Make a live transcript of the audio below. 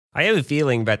I have a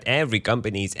feeling that every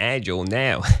company is agile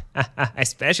now,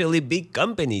 especially big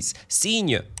companies,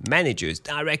 senior managers,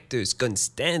 directors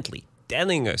constantly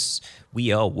telling us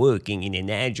we are working in an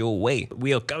agile way.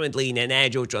 We are currently in an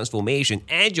agile transformation.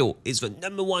 Agile is the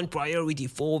 #1 priority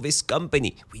for this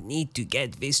company. We need to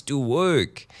get this to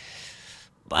work.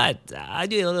 But I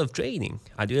do a lot of training.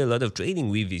 I do a lot of training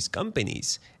with these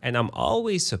companies. And I'm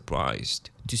always surprised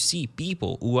to see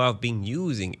people who have been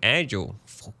using Agile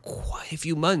for quite a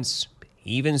few months,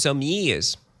 even some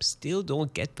years, still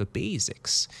don't get the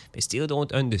basics. They still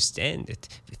don't understand it.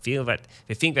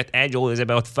 They think that Agile is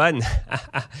about fun.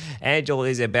 Agile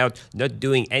is about not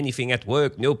doing anything at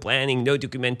work, no planning, no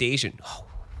documentation.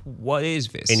 What is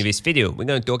this? In this video, we're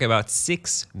going to talk about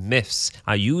 6 myths.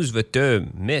 I use the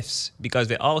term myths because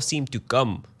they all seem to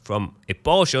come from a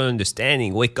partial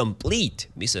understanding or a complete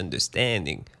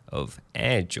misunderstanding of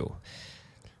Agile.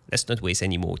 Let's not waste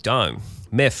any more time.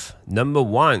 Myth number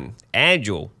 1,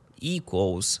 Agile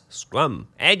equals Scrum.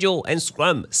 Agile and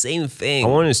Scrum, same thing. I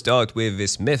want to start with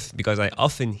this myth because I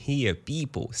often hear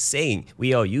people saying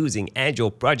we are using Agile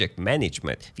project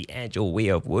management, the Agile way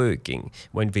of working,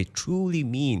 when they truly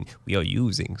mean we are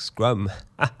using Scrum.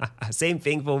 Same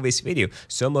thing for this video.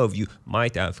 Some of you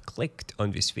might have clicked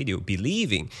on this video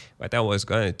believing that I was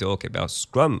going to talk about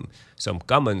Scrum, some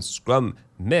common Scrum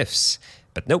myths.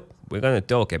 But nope, we're going to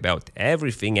talk about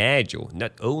everything Agile,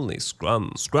 not only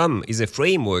Scrum. Scrum is a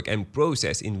framework and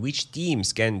process in which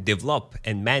teams can develop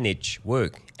and manage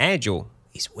work. Agile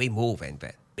is way more than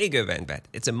that, bigger than that.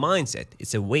 It's a mindset,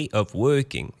 it's a way of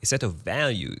working, a set of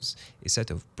values, a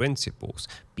set of principles.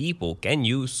 People can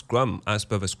use Scrum as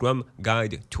per the Scrum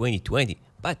Guide 2020,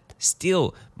 but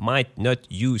still might not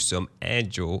use some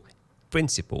Agile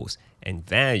principles and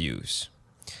values.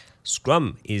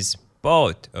 Scrum is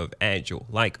part of Agile,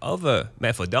 like other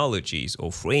methodologies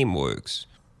or frameworks.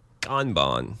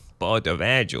 Kanban, part of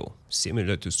Agile,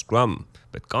 similar to Scrum,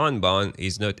 but Kanban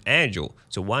is not Agile.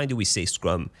 So why do we say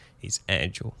Scrum is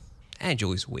Agile?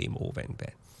 Agile is way more than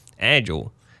that.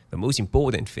 Agile, the most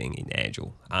important thing in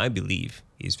Agile, I believe,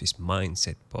 is this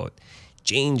mindset part.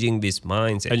 Changing this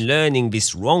mindset and learning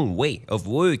this wrong way of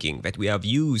working that we have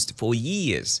used for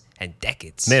years and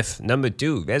decades. Myth number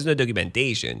 2, there's no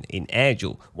documentation in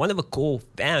Agile. One of the core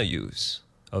values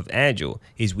of Agile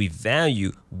is we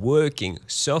value working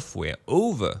software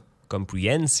over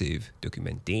comprehensive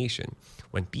documentation.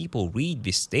 When people read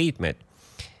this statement,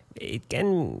 they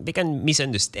can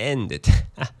misunderstand it.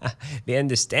 They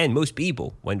understand, most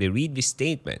people, when they read this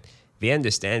statement, they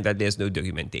understand that there's no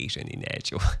documentation in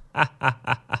Agile.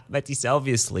 That is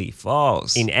obviously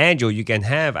false. In Agile, you can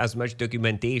have as much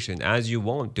documentation as you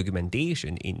want.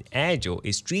 Documentation in Agile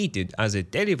is treated as a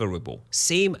deliverable,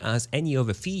 same as any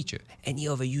other feature, any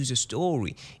other user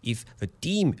story. If the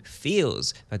team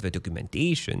feels that the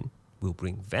documentation will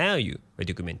bring value, the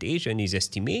documentation is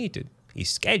estimated,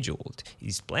 is scheduled,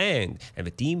 is planned, and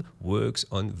the team works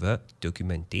on the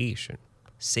documentation.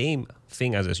 Same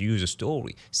thing as a user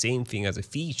story, same thing as a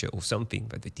feature or something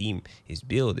that the team is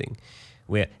building.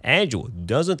 Where Agile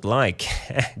doesn't like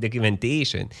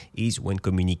documentation is when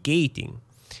communicating.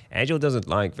 Agile doesn't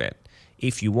like that.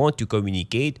 If you want to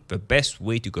communicate, the best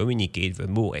way to communicate, the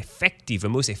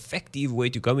most effective way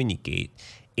to communicate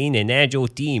in an Agile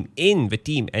team, in the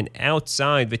team and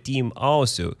outside the team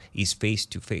also, is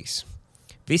face-to-face.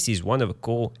 This is one of the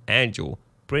core Agile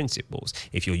principles.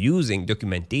 If you're using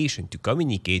documentation to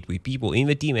communicate with people in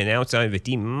the team and outside the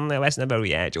team, that's not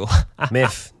very Agile.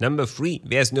 Myth number 3,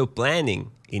 there's no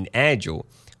planning in Agile.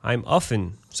 I'm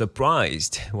often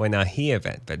surprised when I hear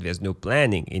that there's no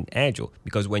planning in Agile,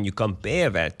 because when you compare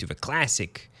that to the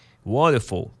classic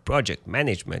waterfall project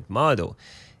management model,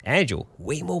 Agile,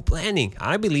 way more planning.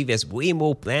 I believe there's way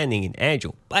more planning in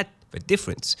Agile, but the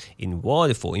difference in the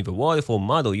waterfall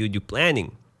model, you do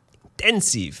planning,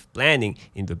 intensive planning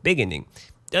in the beginning,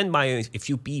 done by a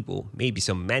few people, maybe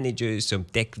some managers, some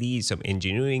tech leads, some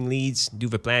engineering leads do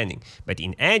the planning. But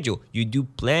in Agile, you do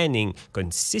planning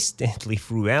consistently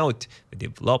throughout the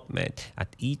development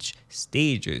at each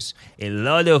stages. A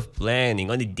lot of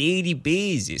planning on a daily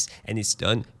basis, and it's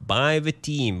done by the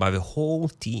team, by the whole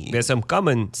team. There's some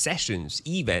common sessions,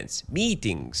 events,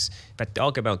 meetings that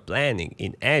talk about planning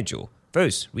in Agile.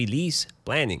 First, release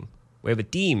planning, where the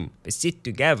team, they sit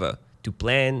together to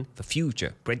plan the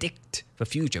future, predict the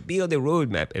future, build a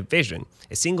roadmap, a vision.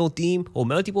 A single team or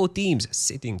multiple teams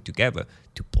sitting together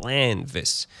to plan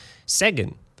this.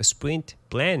 Second, the sprint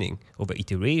planning or the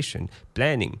iteration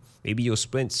planning. Maybe your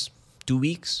sprint's 2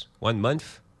 weeks, 1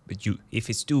 month, but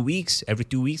if it's 2 weeks, every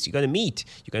 2 weeks you're gonna meet.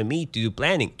 You're gonna meet to do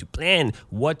planning, to plan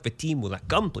what the team will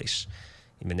accomplish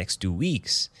in the next 2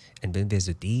 weeks. And then there's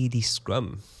a daily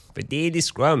Scrum. The daily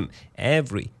Scrum,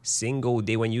 every single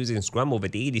day when using Scrum or the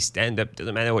daily stand-up,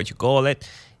 doesn't matter what you call it,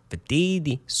 the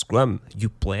daily Scrum, you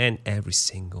plan every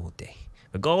single day.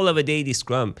 The goal of a daily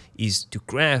Scrum is to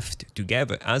craft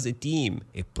together as a team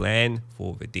a plan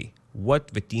for the day. What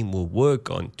the team will work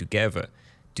on together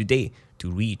today to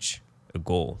reach a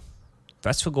goal.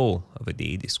 That's the goal of a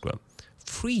daily Scrum.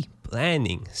 3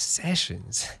 planning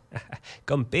sessions.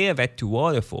 Compare that to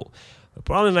waterfall. The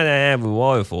problem that I have with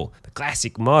waterfall, the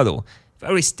classic model,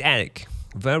 very static.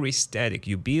 Very static.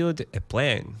 You build a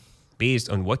plan based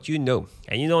on what you know.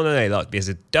 And you don't know a lot.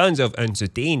 There's tons of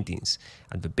uncertainties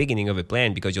at the beginning of a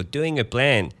plan because you're doing a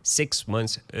plan 6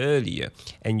 months earlier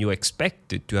and you're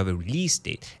expected to have a release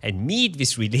date and meet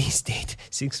this release date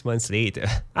 6 months later.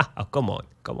 Oh, come on.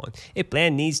 A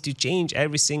plan needs to change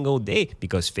every single day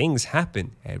because things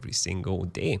happen every single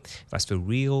day. That's the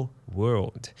real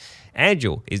world.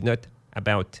 Agile is not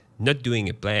about not doing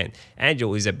a plan.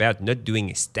 Agile is about not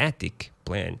doing a static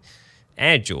plan.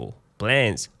 Agile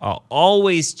plans are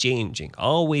always changing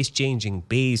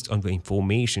based on the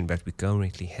information that we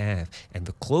currently have. And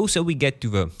the closer we get to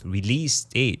the release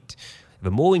date,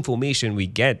 the more information we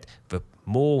get, the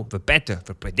better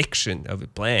the prediction of a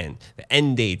plan. The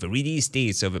end date, the release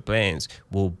dates of the plans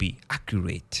will be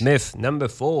accurate. Myth number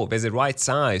 4, there's a right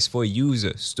size for a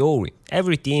user story.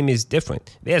 Every team is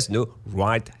different. There's no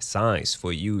right size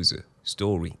for a user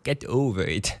story. Get over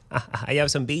it. I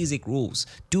have some basic rules.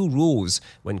 2 rules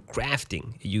when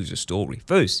crafting a user story.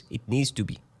 First, it needs to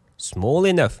be small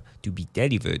enough to be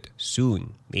delivered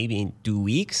soon, maybe in 2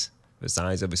 weeks, the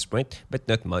size of a sprint, but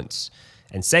not months.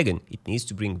 And second, it needs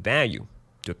to bring value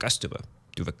to the customer,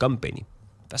 to the company.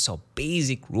 That's our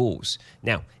basic rules.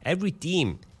 Now, every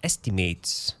team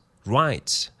estimates,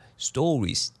 writes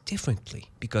stories differently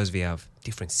because they have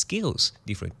different skills,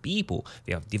 different people,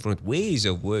 they have different ways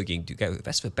of working together.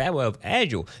 That's the power of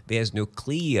Agile. There's no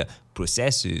clear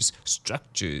processes,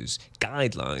 structures,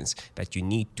 guidelines that you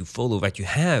need to follow, that you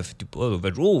have to follow,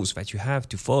 the rules that you have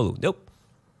to follow. Nope.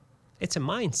 It's a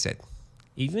mindset.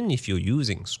 Even if you're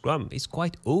using Scrum, it's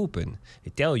quite open.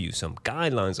 They tell you some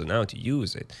guidelines on how to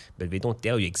use it, but they don't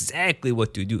tell you exactly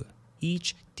what to do.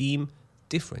 Each team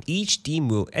different. Each team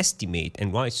will estimate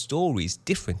and write stories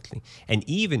differently. And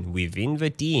even within the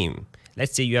team,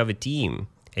 let's say you have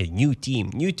a new team,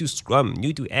 new to Scrum,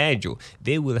 new to Agile,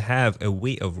 they will have a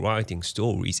way of writing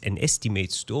stories and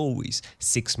estimate stories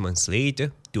 6 months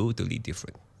later, totally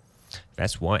different.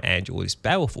 That's why Agile is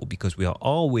powerful, because we are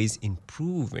always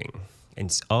improving. And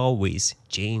it's always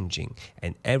changing,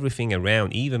 and everything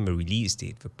around, even the release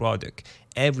date, the product,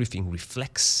 everything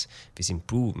reflects this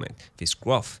improvement, this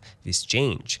growth, this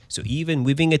change. So even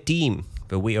within a team,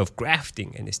 the way of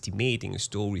crafting and estimating a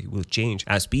story will change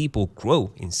as people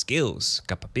grow in skills,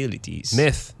 capabilities.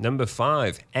 Myth number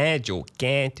 5, Agile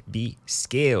can't be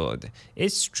scaled.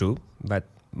 It's true, but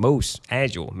most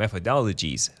Agile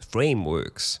methodologies,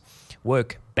 frameworks,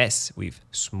 work best with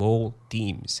small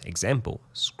teams. Example,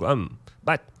 Scrum.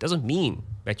 But doesn't mean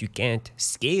that you can't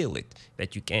scale it,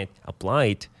 that you can't apply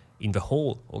it in the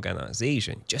whole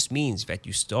organization. It just means that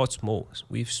you start small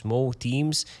with small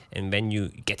teams, and then you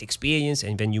get experience,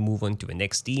 and then you move on to the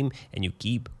next team, and you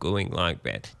keep going like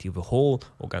that till the whole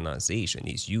organization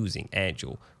is using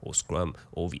Agile or Scrum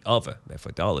or the other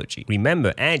methodology.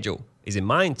 Remember, Agile is a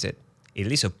mindset, a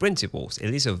list of principles, a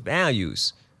list of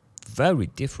values, very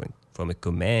different from a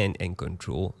command and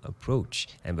control approach.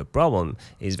 And the problem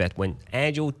is that when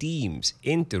Agile teams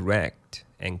interact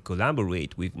and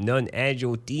collaborate with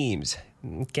non-Agile teams,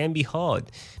 it can be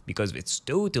hard because it's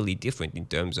totally different in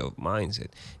terms of mindset.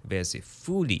 There's a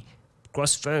fully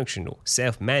cross-functional,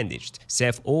 self-managed,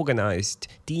 self-organized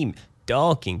team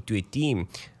talking to a team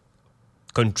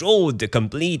controlled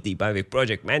completely by the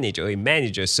project manager or a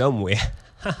manager somewhere.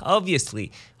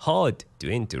 Obviously hard to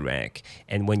interact.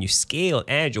 And when you scale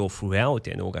Agile throughout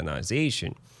an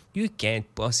organization, you can't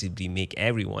possibly make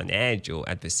everyone Agile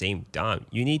at the same time.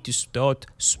 You need to start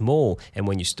small. And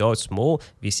when you start small,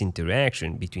 this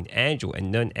interaction between Agile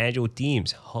and non-Agile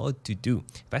teams, hard to do.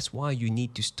 That's why you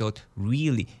need to start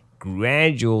really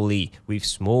gradually with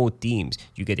small teams.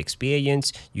 You get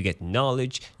experience, you get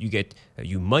knowledge,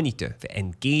 you monitor the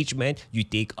engagement, you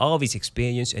take all this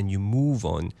experience and you move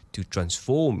on to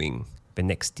transforming the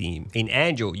next team. In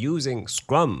Agile, using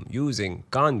Scrum, using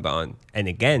Kanban, and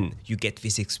again, you get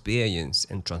this experience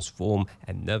and transform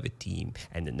another team,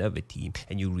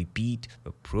 and you repeat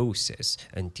the process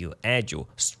until Agile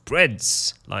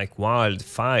spreads like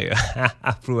wildfire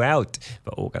throughout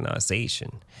the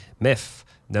organization. Myth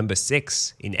Number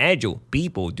 6, in Agile,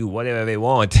 people do whatever they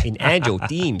want. In Agile,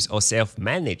 teams are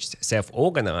self-managed,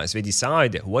 self-organized. They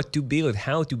decide what to build,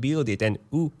 how to build it, and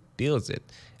who builds it.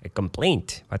 A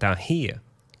complaint that I hear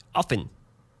often,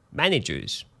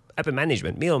 managers, upper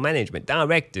management, middle management,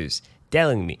 directors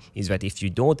telling me is that if you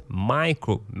don't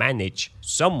micromanage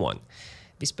someone,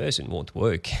 this person won't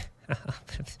work.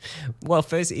 Well,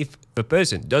 first, if the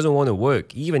person doesn't want to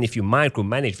work, even if you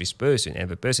micromanage this person and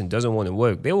the person doesn't want to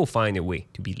work, they will find a way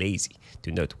to be lazy,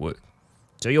 to not work.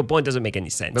 So your point doesn't make any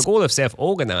sense. The goal of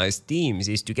self-organized teams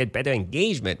is to get better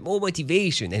engagement, more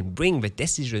motivation, and bring the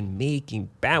decision-making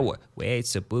power where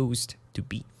it's supposed to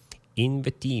be. In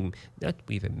the team, not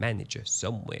with a manager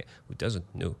somewhere who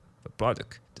doesn't know the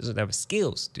product, doesn't have the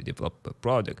skills to develop a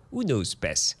product, who knows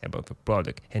best about the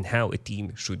product and how a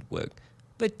team should work.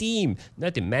 The team,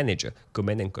 not the manager,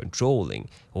 command and controlling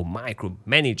or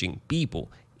micromanaging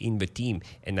people in the team.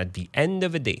 And at the end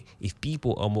of the day, if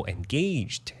people are more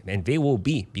engaged, and they will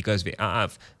be because they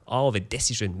have all the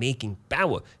decision-making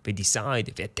power, they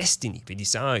decide their destiny, they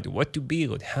decide what to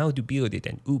build, how to build it,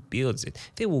 and who builds it,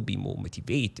 they will be more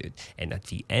motivated. And at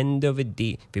the end of the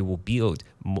day, they will build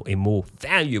a more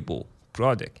valuable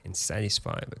product and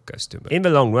satisfy the customer. In the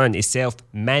long run, a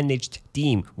self-managed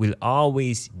team will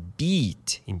always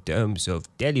beat in terms of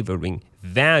delivering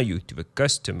value to the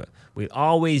customer, will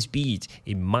always beat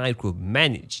a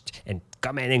micromanaged and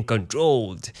command and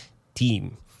controlled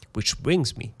team. Which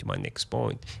brings me to my next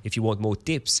point. If you want more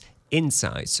tips,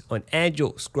 insights on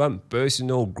Agile, Scrum,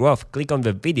 personal growth, click on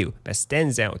the video that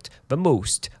stands out the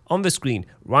most on the screen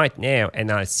right now, and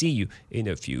I'll see you in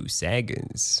a few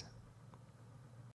seconds.